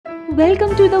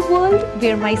Welcome to the world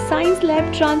where my science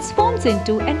lab transforms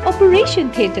into an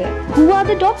operation theatre. Who are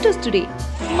the doctors today?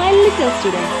 My little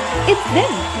students. It's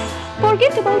them.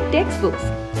 Forget about textbooks.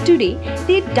 Today,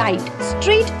 they dived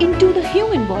straight into the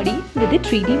human body with a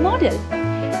 3D model.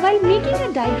 While making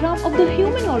a diagram of the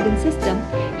human organ system,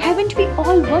 haven't we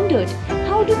all wondered,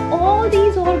 how do all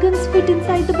these organs fit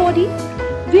inside the body?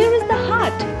 Where is the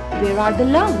heart? Where are the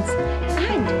lungs?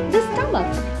 And the stomach?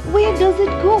 Where does it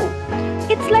go?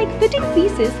 It's like fitting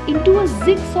pieces into a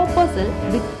jigsaw puzzle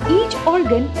with each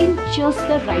organ in just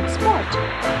the right spot.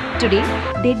 Today,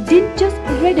 they didn't just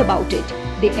read about it.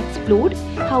 They explored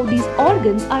how these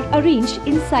organs are arranged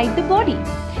inside the body.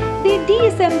 They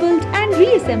deassembled and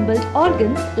reassembled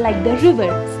organs like the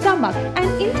liver, stomach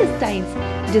and intestines,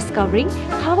 discovering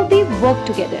how they work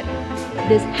together.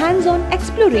 This hands-on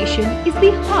exploration is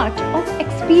the heart of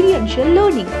experiential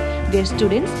learning, where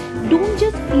students don't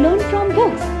just learn from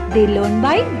books, they learn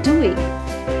by doing.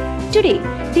 Today,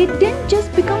 they didn't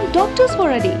just become doctors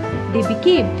for a day, they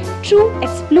became true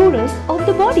explorers of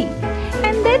the body.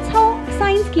 And that's how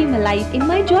science came alive in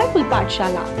my joyful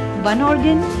Pathshala. One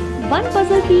organ, one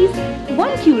puzzle piece,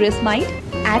 one curious mind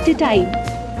at a time.